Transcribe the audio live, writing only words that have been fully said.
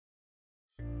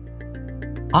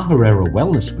Aherrera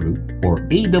Wellness Group, or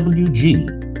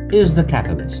AWG, is the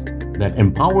catalyst that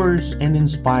empowers and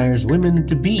inspires women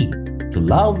to be, to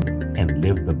love, and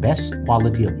live the best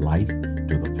quality of life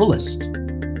to the fullest.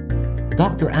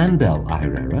 Dr. Annebelle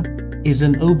Aherrera is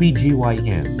an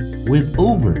OB-GYN with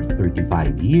over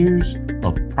 35 years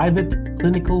of private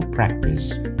clinical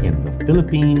practice in the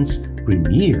Philippines'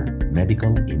 premier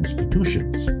medical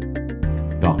institutions.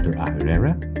 Dr.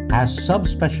 Aherrera has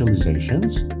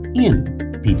subspecializations in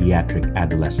pediatric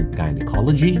adolescent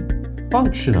gynecology,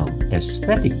 functional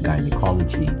aesthetic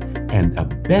gynecology, and a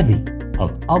bevy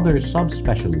of other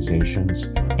subspecializations,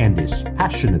 and is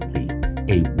passionately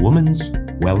a woman's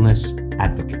wellness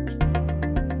advocate.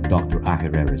 Dr.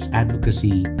 Aherrera's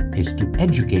advocacy is to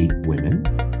educate women,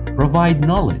 provide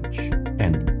knowledge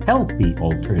and healthy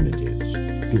alternatives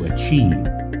to achieve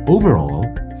overall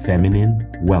feminine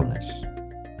wellness.